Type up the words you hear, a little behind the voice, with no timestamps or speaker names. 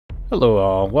Hello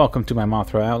all, welcome to my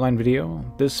Mothra outline video.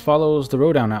 This follows the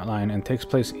Rodan outline and takes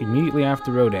place immediately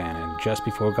after Rodan and just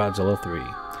before Godzilla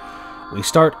 3. We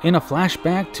start in a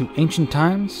flashback to ancient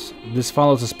times. This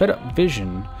follows a sped up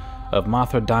vision of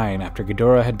Mothra dying after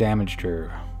Ghidorah had damaged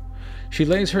her. She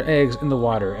lays her eggs in the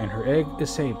water and her egg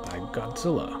is saved by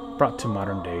Godzilla, brought to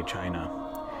modern day China.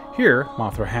 Here,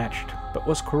 Mothra hatched, but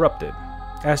was corrupted.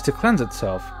 As to cleanse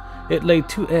itself, it laid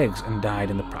 2 eggs and died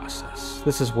in the process.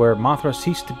 This is where Mothra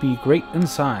ceased to be great in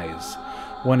size.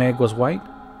 1 egg was white,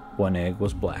 1 egg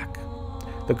was black.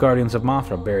 The guardians of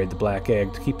Mothra buried the black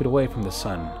egg to keep it away from the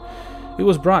sun. It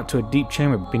was brought to a deep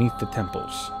chamber beneath the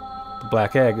temples. The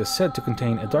black egg is said to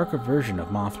contain a darker version of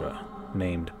Mothra,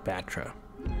 named Batra.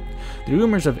 The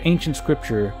rumors of ancient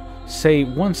scripture say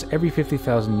once every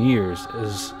 50,000 years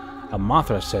is a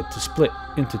Mothra said to split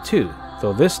into 2,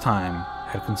 though this time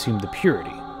had consumed the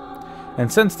purity, and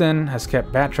since then has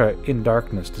kept Batra in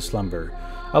darkness to slumber,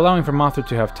 allowing for Mothra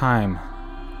to have time,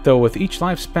 though with each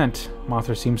life spent,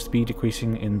 Mothra seems to be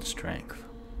decreasing in strength.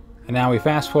 And now we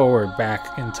fast forward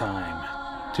back in time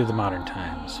to the modern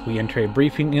times. We enter a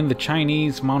briefing in the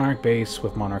Chinese Monarch base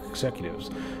with Monarch executives,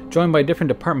 joined by different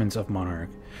departments of Monarch.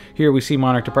 Here we see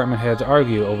Monarch department heads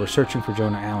argue over searching for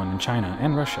Jonah Allen in China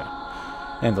and Russia,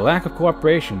 and the lack of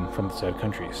cooperation from the said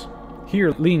countries.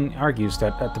 Here, Ling argues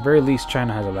that at the very least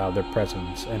China has allowed their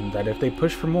presence, and that if they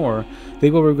push for more,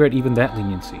 they will regret even that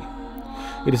leniency.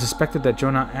 It is suspected that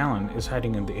Jonah Allen is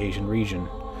hiding in the Asian region,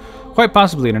 quite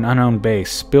possibly in an unknown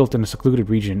base built in a secluded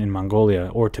region in Mongolia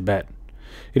or Tibet.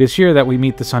 It is here that we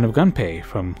meet the son of Gunpei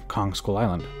from Kong Skull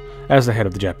Island, as the head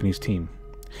of the Japanese team.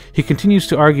 He continues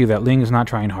to argue that Ling is not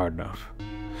trying hard enough.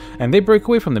 And they break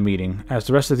away from the meeting as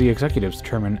the rest of the executives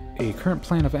determine a current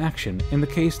plan of action in the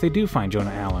case they do find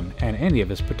Jonah Allen and any of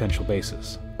his potential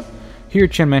bases. Here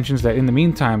Chen mentions that in the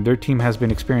meantime their team has been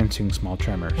experiencing small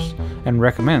tremors and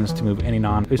recommends to move any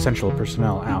non-essential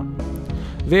personnel out.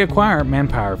 They acquire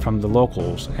manpower from the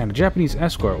locals and a Japanese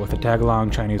escort with a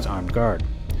tag-along Chinese armed guard.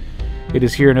 It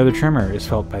is here another tremor is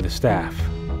felt by the staff.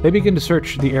 They begin to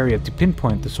search the area to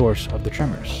pinpoint the source of the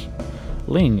tremors.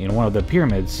 Ling, in one of the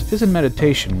pyramids, is in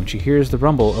meditation when she hears the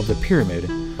rumble of the pyramid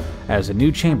as a new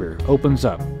chamber opens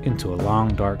up into a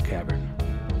long dark cavern.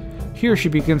 Here she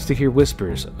begins to hear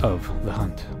whispers of the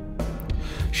hunt.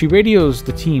 She radios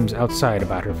the teams outside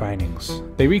about her findings.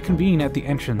 They reconvene at the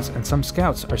entrance and some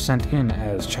scouts are sent in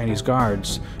as Chinese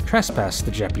guards trespass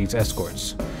the Japanese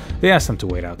escorts. They ask them to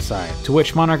wait outside, to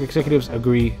which Monarch executives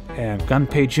agree, and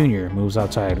Gunpei Jr. moves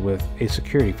outside with a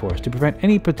security force to prevent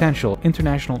any potential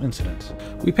international incidents.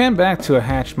 We pan back to a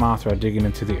hatched Mothra digging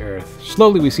into the earth.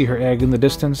 Slowly we see her egg in the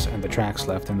distance and the tracks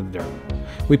left in the dirt.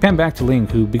 We pan back to Ling,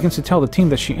 who begins to tell the team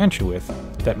that she entered with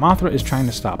that Mothra is trying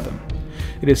to stop them.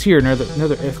 It is here another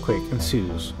earthquake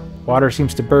ensues. Water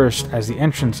seems to burst as the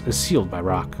entrance is sealed by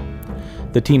rock.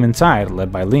 The team inside, led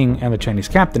by Ling and the Chinese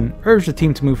captain, urged the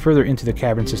team to move further into the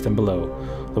cavern system below.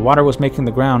 The water was making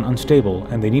the ground unstable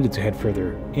and they needed to head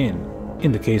further in.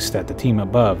 In the case that the team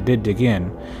above did dig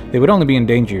in, they would only be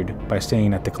endangered by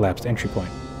staying at the collapsed entry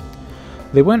point.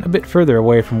 They went a bit further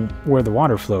away from where the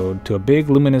water flowed to a big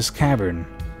luminous cavern.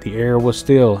 The air was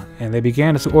still and they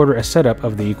began to order a setup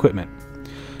of the equipment.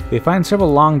 They find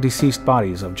several long deceased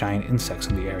bodies of giant insects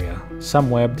in the area, some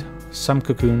webbed, some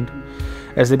cocooned.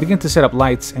 As they begin to set up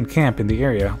lights and camp in the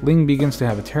area, Ling begins to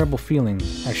have a terrible feeling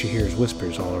as she hears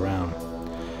whispers all around.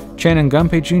 Chen and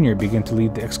Gunpei Jr. begin to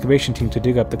lead the excavation team to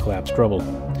dig up the collapsed rubble.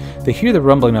 They hear the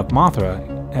rumbling of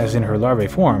Mothra, as in her larvae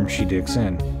form, she digs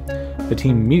in. The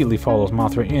team immediately follows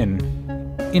Mothra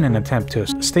in an attempt to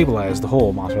stabilize the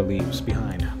hole Mothra leaves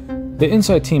behind. The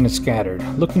inside team is scattered,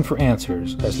 looking for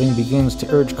answers, as Ling begins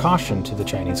to urge caution to the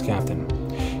Chinese captain.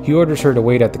 He orders her to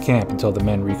wait at the camp until the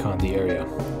men recon the area.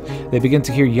 They begin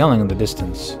to hear yelling in the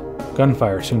distance.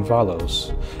 Gunfire soon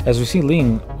follows, as we see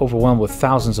Ling overwhelmed with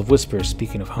thousands of whispers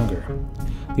speaking of hunger.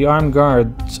 The armed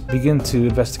guards begin to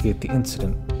investigate the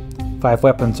incident. 5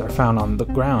 weapons are found on the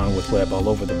ground with web all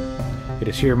over them. It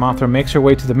is here Mothra makes her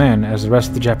way to the men as the rest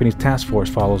of the Japanese task force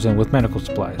follows in with medical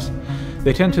supplies.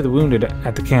 They tend to the wounded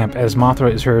at the camp as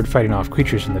Mothra is heard fighting off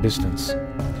creatures in the distance.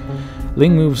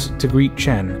 Ling moves to greet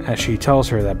Chen as she tells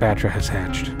her that Batra has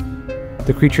hatched.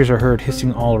 The creatures are heard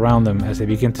hissing all around them as they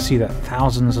begin to see that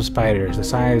thousands of spiders the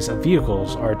size of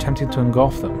vehicles are attempting to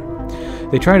engulf them.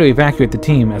 They try to evacuate the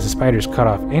team as the spiders cut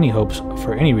off any hopes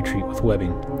for any retreat with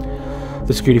webbing.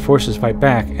 The security forces fight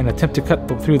back and attempt to cut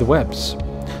through the webs.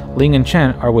 Ling and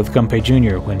Chen are with Gunpei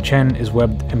Jr. when Chen is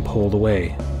webbed and pulled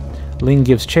away. Ling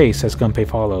gives chase as Gunpei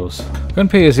follows.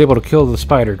 Gunpei is able to kill the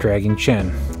spider dragging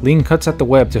Chen. Ling cuts at the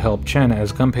web to help Chen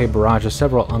as Gunpei barrages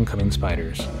several oncoming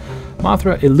spiders.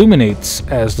 Mothra illuminates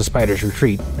as the spiders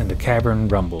retreat and the cavern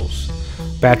rumbles.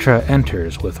 Batra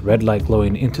enters with red light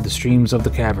glowing into the streams of the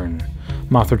cavern.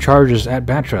 Mothra charges at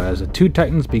Batra as the two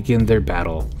titans begin their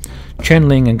battle. Chen,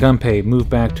 Ling, and Gunpei move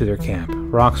back to their camp.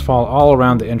 Rocks fall all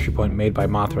around the entry point made by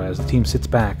Mothra as the team sits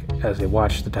back as they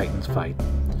watch the titans fight.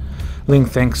 Ling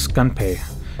thanks Gunpei,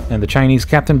 and the Chinese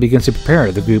captain begins to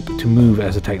prepare the group to move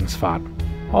as the titans fought.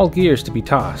 All gears to be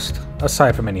tossed,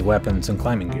 aside from any weapons and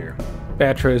climbing gear.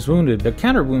 Batra is wounded but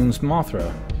counter-wounds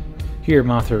Mothra. Here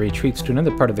Mothra retreats to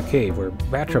another part of the cave where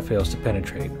Batra fails to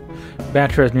penetrate.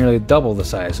 Batra is nearly double the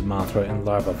size of Mothra in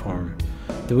larva form.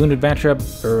 The wounded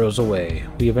Batra burrows away.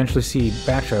 We eventually see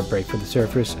Batra break for the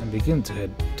surface and begin to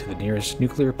head to the nearest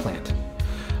nuclear plant.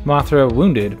 Mothra,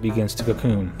 wounded, begins to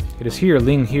cocoon. It is here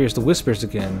Ling hears the whispers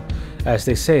again, as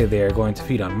they say they are going to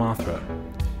feed on Mothra.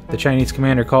 The Chinese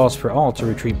commander calls for all to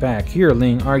retreat back. Here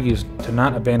Ling argues to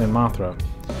not abandon Mothra.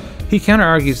 He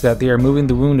counter-argues that they are moving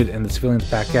the wounded and the civilians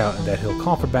back out and that he'll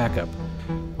call for backup.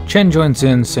 Chen joins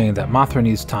in, saying that Mothra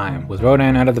needs time. With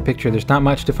Rodan out of the picture, there's not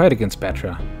much to fight against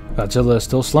Batra. Godzilla is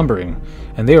still slumbering,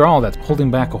 and they are all that's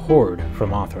holding back a horde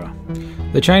from Mothra.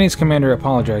 The Chinese commander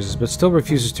apologizes, but still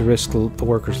refuses to risk the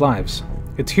workers' lives.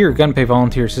 It's here Gunpei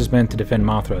volunteers his men to defend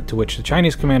Mothra, to which the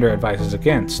Chinese commander advises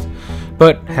against,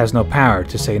 but has no power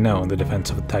to say no in the defense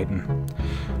of the Titan.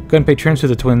 Gunpei turns to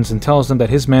the twins and tells them that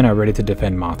his men are ready to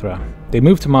defend Mothra. They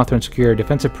move to Mothra and secure a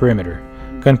defensive perimeter.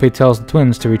 Gunpei tells the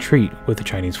twins to retreat with the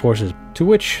Chinese forces, to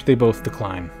which they both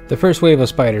decline. The first wave of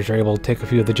spiders are able to take a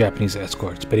few of the Japanese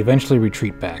escorts, but eventually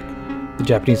retreat back. The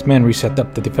Japanese men reset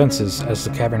up the defenses as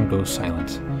the cavern goes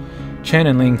silent. Chen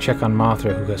and Ling check on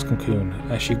Mothra, who has cocoon.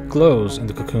 As she glows in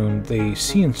the cocoon, they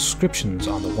see inscriptions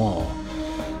on the wall.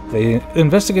 They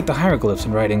investigate the hieroglyphs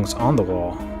and writings on the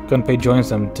wall. Gunpei joins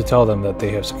them to tell them that they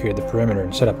have secured the perimeter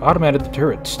and set up automated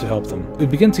turrets to help them. We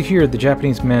begin to hear the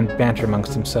Japanese men banter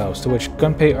amongst themselves, to which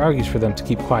Gunpei argues for them to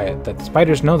keep quiet, that the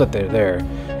spiders know that they're there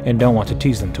and don't want to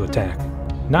tease them to attack,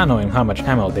 not knowing how much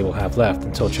ammo they will have left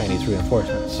until Chinese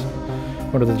reinforcements.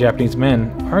 One of the Japanese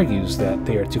men argues that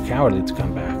they are too cowardly to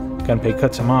come back. Gunpei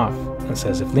cuts him off and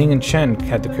says if Ling and Chen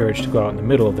had the courage to go out in the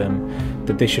middle of them,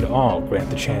 that they should all grant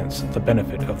the chance the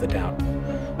benefit of the doubt.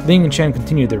 Ling and Chen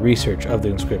continue their research of the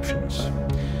inscriptions,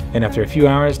 and after a few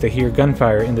hours they hear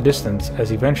gunfire in the distance as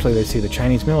eventually they see the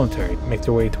Chinese military make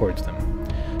their way towards them.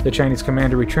 The Chinese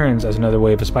commander returns as another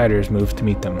wave of spiders moves to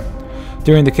meet them.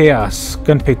 During the chaos,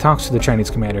 Gunpei talks to the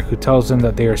Chinese commander, who tells them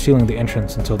that they are sealing the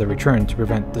entrance until their return to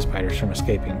prevent the spiders from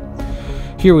escaping.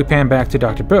 Here we pan back to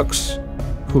Dr. Brooks,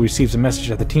 who receives a message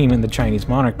that the team in the Chinese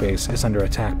monarch base is under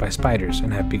attack by spiders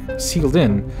and have sealed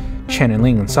in Chen and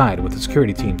Ling inside with a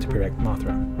security team to protect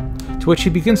Mothra. To which he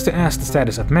begins to ask the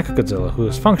status of Mechagodzilla, who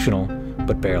is functional,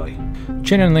 but barely.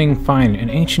 Chen and Ling find an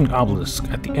ancient obelisk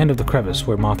at the end of the crevice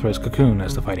where Mothra is cocooned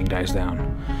as the fighting dies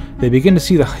down. They begin to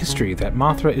see the history that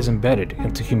Mothra is embedded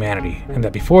into humanity, and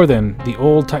that before them, the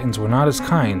old Titans were not as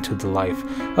kind to the life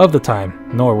of the time,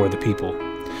 nor were the people.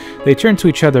 They turn to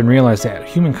each other and realize that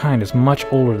humankind is much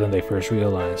older than they first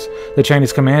realized. The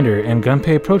Chinese commander and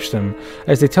Gunpei approach them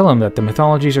as they tell them that the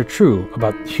mythologies are true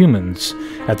about humans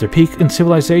at their peak in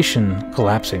civilization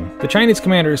collapsing. The Chinese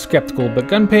commander is skeptical, but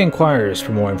Gunpei inquires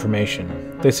for more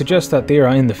information. They suggest that they are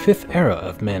in the 5th era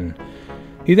of men.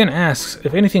 He then asks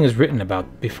if anything is written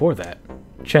about before that.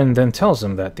 Chen then tells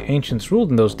him that the ancients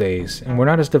ruled in those days and were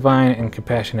not as divine and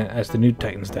compassionate as the new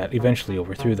Titans that eventually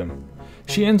overthrew them.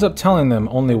 She ends up telling them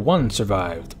only one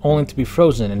survived, only to be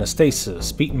frozen in a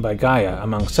stasis, beaten by Gaia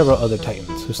among several other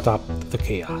Titans who stopped the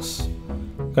chaos.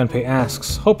 Gunpei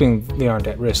asks, hoping they aren't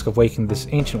at risk of waking this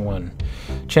ancient one.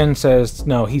 Chen says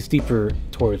no, he's deeper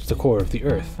towards the core of the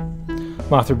earth.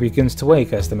 Mothra begins to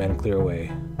wake as the men clear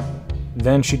away.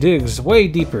 Then she digs way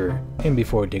deeper in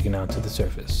before digging out to the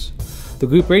surface. The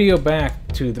group radio back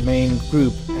to the main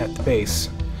group at the base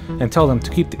and tell them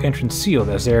to keep the entrance sealed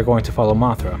as they are going to follow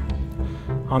Mothra.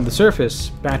 On the surface,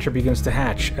 Batra begins to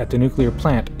hatch at the nuclear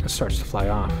plant and starts to fly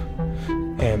off.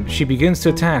 And she begins to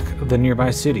attack the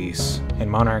nearby cities, and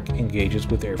Monarch engages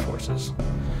with air forces.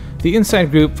 The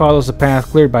inside group follows the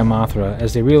path cleared by Mothra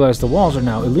as they realize the walls are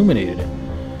now illuminated.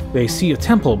 They see a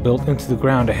temple built into the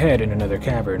ground ahead in another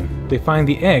cavern. They find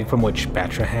the egg from which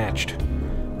Batra hatched.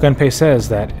 Gunpei says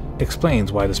that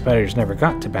explains why the spiders never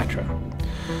got to Batra.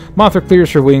 Mothra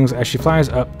clears her wings as she flies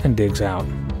up and digs out.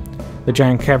 The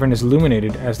giant cavern is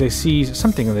illuminated as they see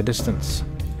something in the distance.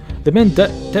 The men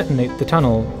detonate the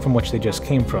tunnel from which they just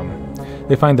came from.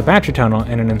 They find the Batra tunnel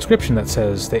and an inscription that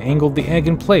says they angled the egg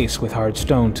in place with hard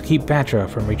stone to keep Batra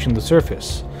from reaching the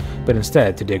surface, but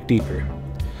instead to dig deeper.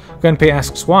 Gunpei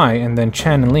asks why, and then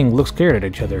Chen and Ling look scared at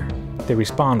each other. They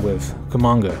respond with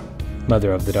Kumonga,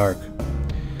 Mother of the Dark.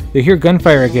 They hear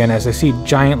gunfire again as they see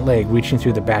giant leg reaching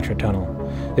through the Batra tunnel.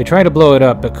 They try to blow it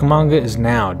up, but Kumanga is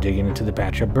now digging into the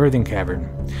Batra birthing cavern.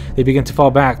 They begin to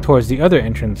fall back towards the other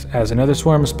entrance as another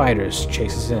swarm of spiders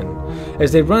chases in.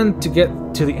 As they run to get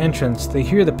to the entrance, they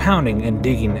hear the pounding and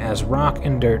digging as rock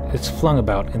and dirt is flung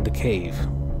about in the cave.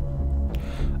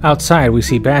 Outside, we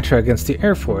see Batra against the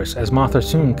Air Force as Mothra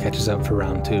soon catches up for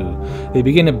round 2. They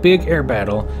begin a big air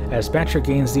battle as Batra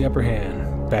gains the upper hand.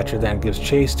 Batra then gives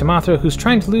chase to Mothra, who's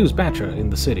trying to lose Batra in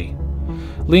the city.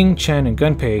 Ling, Chen, and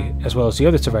Gunpei, as well as the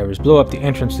other survivors, blow up the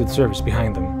entrance to the surface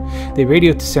behind them. They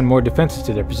radio to send more defenses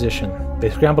to their position. They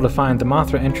scramble to find the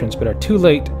Mothra entrance, but are too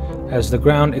late as the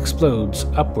ground explodes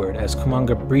upward as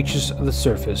Kumanga breaches the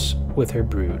surface with her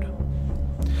brood.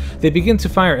 They begin to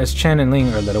fire as Chen and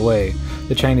Ling are led away.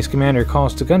 The Chinese commander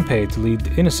calls to Gunpei to lead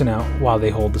the innocent out while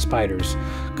they hold the spiders.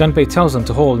 Gunpei tells them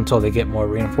to hold until they get more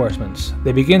reinforcements.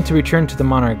 They begin to return to the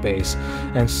Monarch base,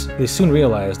 and they soon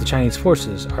realize the Chinese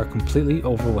forces are completely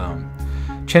overwhelmed.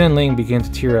 Chen and Ling begin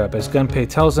to tear up as Gunpei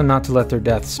tells them not to let their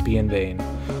deaths be in vain.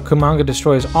 Kumanga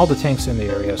destroys all the tanks in the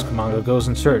area as Kumanga goes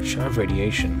in search of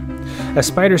radiation. As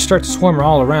spiders start to swarm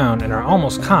all around and are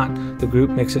almost caught, the group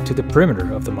makes it to the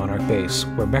perimeter of the Monarch base,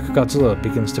 where Mechagodzilla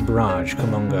begins to barrage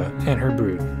Kumanga and her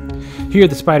brood. Here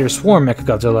the spiders swarm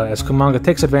Mechagodzilla as Kumanga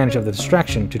takes advantage of the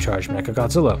distraction to charge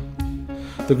Mechagodzilla.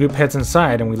 The group heads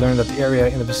inside and we learn that the area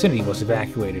in the vicinity was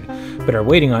evacuated, but are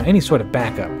waiting on any sort of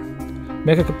backup.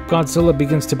 Mechagodzilla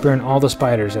begins to burn all the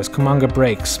spiders as Kumanga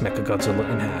breaks Mechagodzilla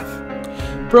in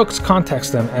half. Brooks contacts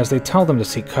them as they tell them to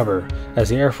seek cover as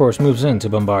the Air Force moves in to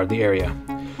bombard the area.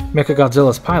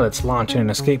 Mechagodzilla's pilots launch in an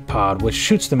escape pod which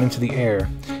shoots them into the air,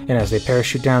 and as they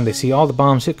parachute down they see all the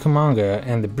bombs hit Kumanga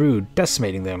and the brood,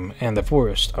 decimating them and the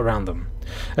forest around them.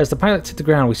 As the pilots hit the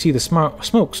ground, we see the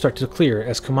smoke start to clear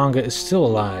as Kumanga is still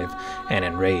alive and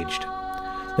enraged.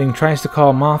 Ling tries to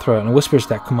call Mothra and whispers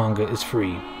that Kumanga is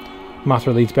free.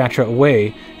 Mothra leads Batra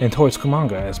away and towards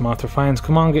Kumanga as Mothra finds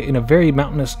Kumanga in a very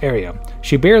mountainous area.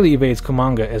 She barely evades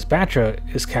Kumanga as Batra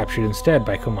is captured instead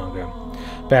by Kumanga.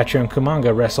 Batra and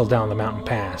Kumanga wrestle down the mountain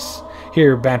pass.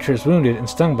 Here Batra is wounded and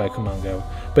stung by Kumanga,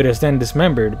 but is then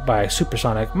dismembered by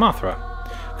supersonic Mothra.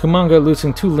 Kumanga,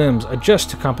 losing 2 limbs, adjusts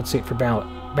to compensate for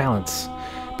balance.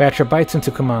 Batra bites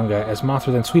into Kumanga as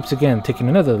Mothra then sweeps again, taking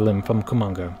another limb from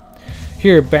Kumanga.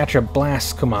 Here Batra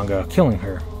blasts Kumanga, killing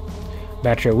her.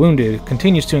 Batra, wounded,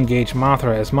 continues to engage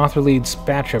Mothra as Mothra leads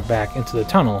Batra back into the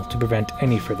tunnel to prevent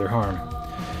any further harm.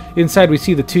 Inside we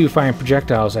see the two firing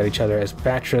projectiles at each other as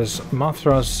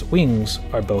Mothra's wings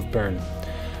are both burned.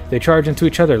 They charge into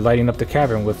each other, lighting up the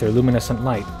cavern with their luminescent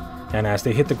light, and as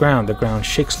they hit the ground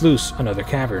shakes loose another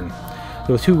cavern.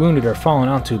 The 2 wounded are fallen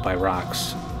onto by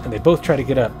rocks, and they both try to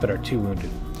get up but are too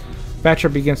wounded.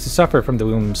 Batra begins to suffer from the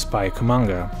wounds by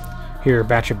Kumanga. Here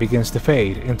Batra begins to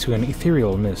fade into an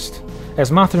ethereal mist. As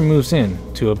Mothra moves in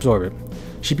to absorb it,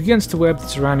 she begins to web the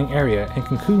surrounding area and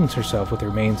cocoons herself with the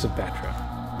remains of Batra.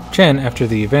 Chen, after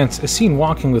the events, is seen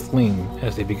walking with Ling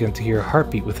as they begin to hear a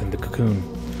heartbeat within the cocoon.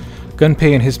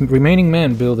 Gunpei and his remaining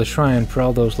men build a shrine for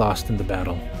all those lost in the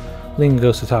battle. Ling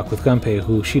goes to talk with Gunpei,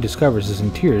 who she discovers is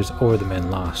in tears over the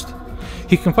men lost.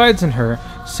 He confides in her,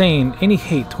 saying any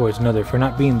hate towards another for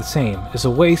not being the same is a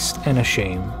waste and a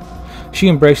shame. She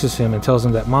embraces him and tells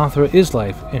him that Mothra is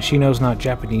life and she knows not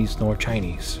Japanese nor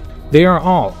Chinese. They are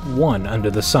all one under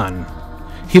the sun.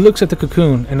 He looks at the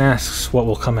cocoon and asks what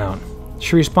will come out.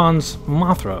 She responds,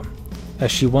 Mothra, as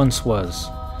she once was.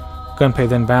 Gunpei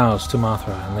then bows to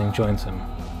Mothra and Ling joins him.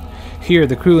 Here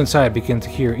the crew inside begin to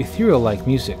hear ethereal-like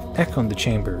music echo in the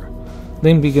chamber.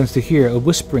 Ling begins to hear a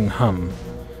whispering hum.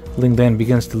 Ling then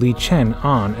begins to lead Chen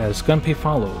on as Gunpei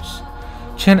follows.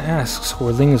 Chen asks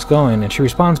where Ling is going, and she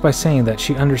responds by saying that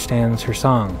she understands her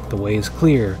song. The way is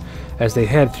clear as they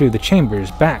head through the chambers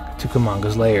back to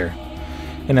Kumanga's lair.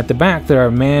 And at the back there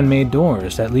are man-made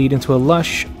doors that lead into a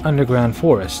lush underground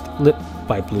forest lit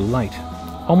by blue light.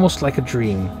 Almost like a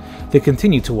dream, they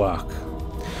continue to walk.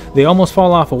 They almost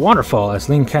fall off a waterfall as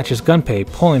Ling catches Gunpei,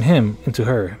 pulling him into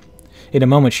her. In a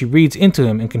moment she reads into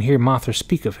him and can hear Mothra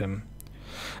speak of him.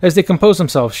 As they compose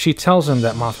themselves, she tells him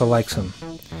that Mothra likes him.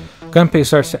 Gunpei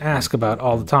starts to ask about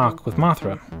all the talk with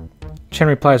Mothra. Chen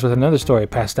replies with another story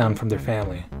passed down from their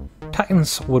family.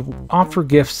 Titans would offer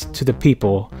gifts to the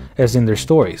people as in their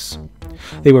stories.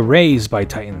 They were raised by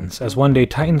Titans, as one day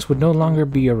Titans would no longer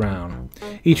be around.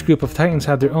 Each group of Titans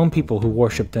had their own people who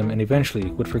worshipped them and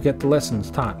eventually would forget the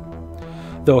lessons taught.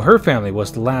 Though her family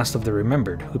was the last of the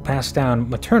remembered, who passed down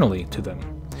maternally to them.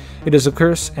 It is a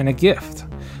curse and a gift.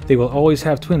 They will always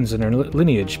have twins in their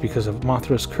lineage because of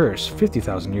Mothra's curse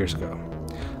 50,000 years ago.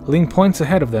 Ling points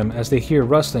ahead of them as they hear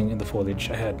rustling in the foliage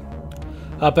ahead.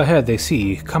 Up ahead they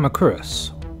see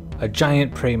Kamakuras, a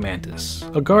giant prey mantis,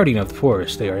 a guardian of the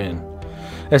forest they are in.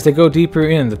 As they go deeper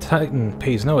in, the titan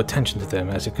pays no attention to them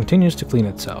as it continues to clean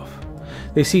itself.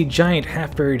 They see giant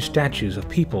half-buried statues of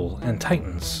people and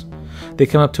titans. They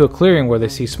come up to a clearing where they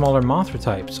see smaller Mothra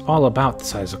types, all about the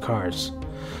size of cars.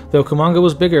 Though Kumanga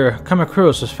was bigger,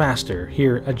 Kamakuros was faster.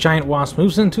 Here, a giant wasp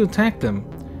moves in to attack them,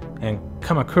 and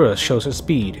Kamakuros shows her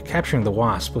speed, capturing the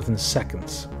wasp within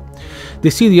seconds. They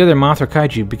see the other Mothra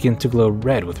kaiju begin to glow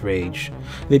red with rage.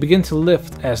 They begin to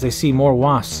lift as they see more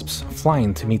wasps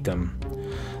flying to meet them.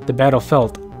 The battle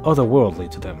felt otherworldly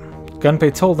to them.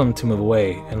 Gunpei told them to move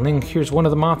away, and Ling hears one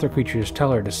of the Mothra creatures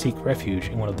tell her to seek refuge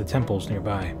in one of the temples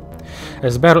nearby.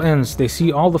 As the battle ends, they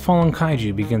see all the fallen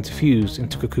kaiju begin to fuse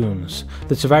into cocoons.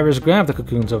 The survivors grab the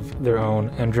cocoons of their own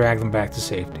and drag them back to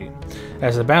safety.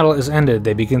 As the battle is ended,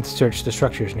 they begin to search the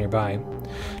structures nearby.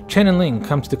 Chen and Ling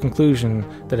come to the conclusion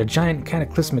that a giant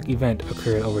cataclysmic event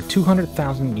occurred over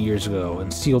 200,000 years ago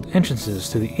and sealed entrances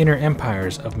to the inner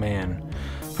empires of man.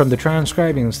 From the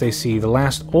transcribings, they see the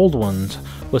last Old Ones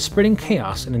was spreading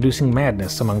chaos and inducing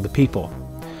madness among the people.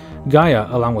 Gaia,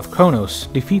 along with Kronos,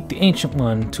 defeat the Ancient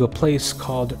One to a place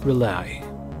called Relay,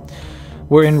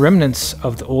 where in remnants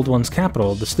of the Old One's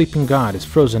capital, the sleeping god is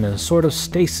frozen in a sort of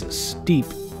stasis deep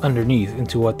underneath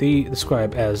into what they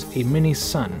describe as a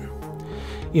mini-sun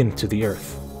into the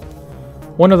earth.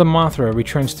 One of the Mothra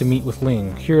returns to meet with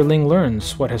Ling. Here Ling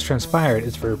learns what has transpired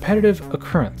is a repetitive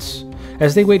occurrence.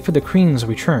 As they wait for the Queen's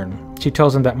return, she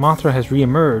tells them that Mothra has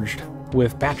re-emerged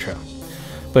with Batra,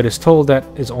 but is told that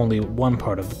is only one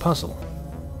part of the puzzle.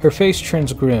 Her face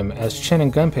turns grim as Chen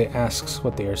and Gunpei asks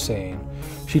what they are saying.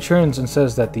 She turns and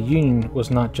says that the union was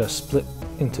not just split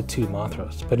into two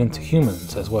Mothras, but into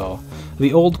humans as well.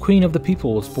 The old queen of the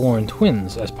people was born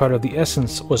twins as part of the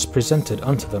essence was presented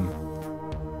unto them.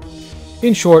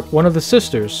 In short, one of the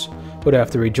sisters would have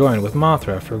to rejoin with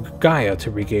Mothra for Gaia to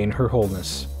regain her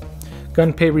wholeness.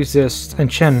 Gunpei resists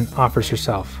and Chen offers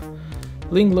herself.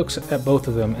 Ling looks at both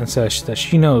of them and says that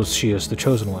she knows she is the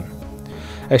chosen one.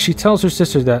 As she tells her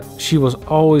sister that she was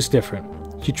always different,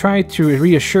 she tried to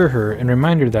reassure her and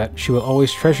remind her that she will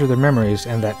always treasure their memories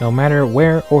and that no matter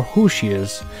where or who she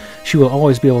is, she will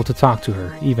always be able to talk to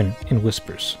her, even in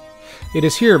whispers. It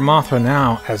is here Mothra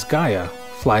now, as Gaia,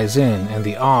 flies in and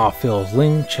the awe fills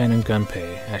Ling, Chen, and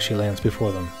Gunpei as she lands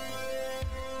before them.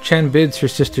 Chen bids her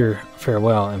sister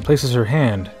farewell and places her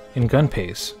hand in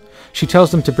Gunpei's. She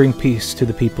tells them to bring peace to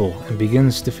the people and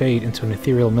begins to fade into an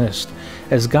ethereal mist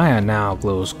as Gaia now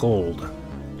glows gold.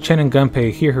 Chen and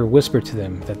Gunpei hear her whisper to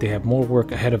them that they have more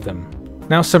work ahead of them.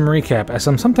 Now some recap, as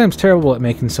I'm sometimes terrible at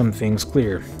making some things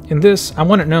clear. In this, I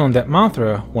want it known that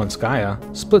Mothra, once Gaia,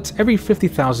 splits every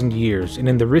 50,000 years, and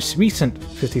in the recent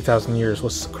 50,000 years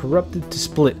was corrupted to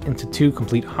split into two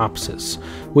complete opposites,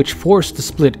 which forced the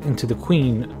split into the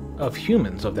queen of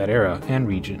humans of that era and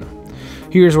region.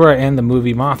 Here's where I end the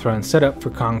movie Mothra and set up for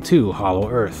Kong 2, Hollow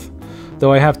Earth.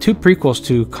 Though I have two prequels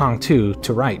to Kong 2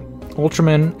 to write,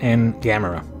 Ultraman and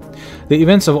Gamera. The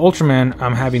events of Ultraman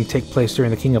I'm having take place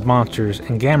during the King of Monsters,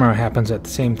 and Gamera happens at the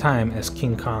same time as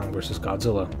King Kong vs.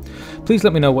 Godzilla. Please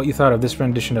let me know what you thought of this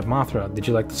rendition of Mothra. Did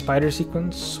you like the spider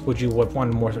sequence? Would you have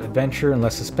wanted more adventure and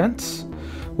less suspense?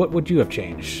 What would you have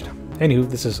changed? Anywho,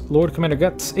 this is Lord Commander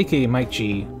Guts, aka Mike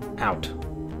G, out.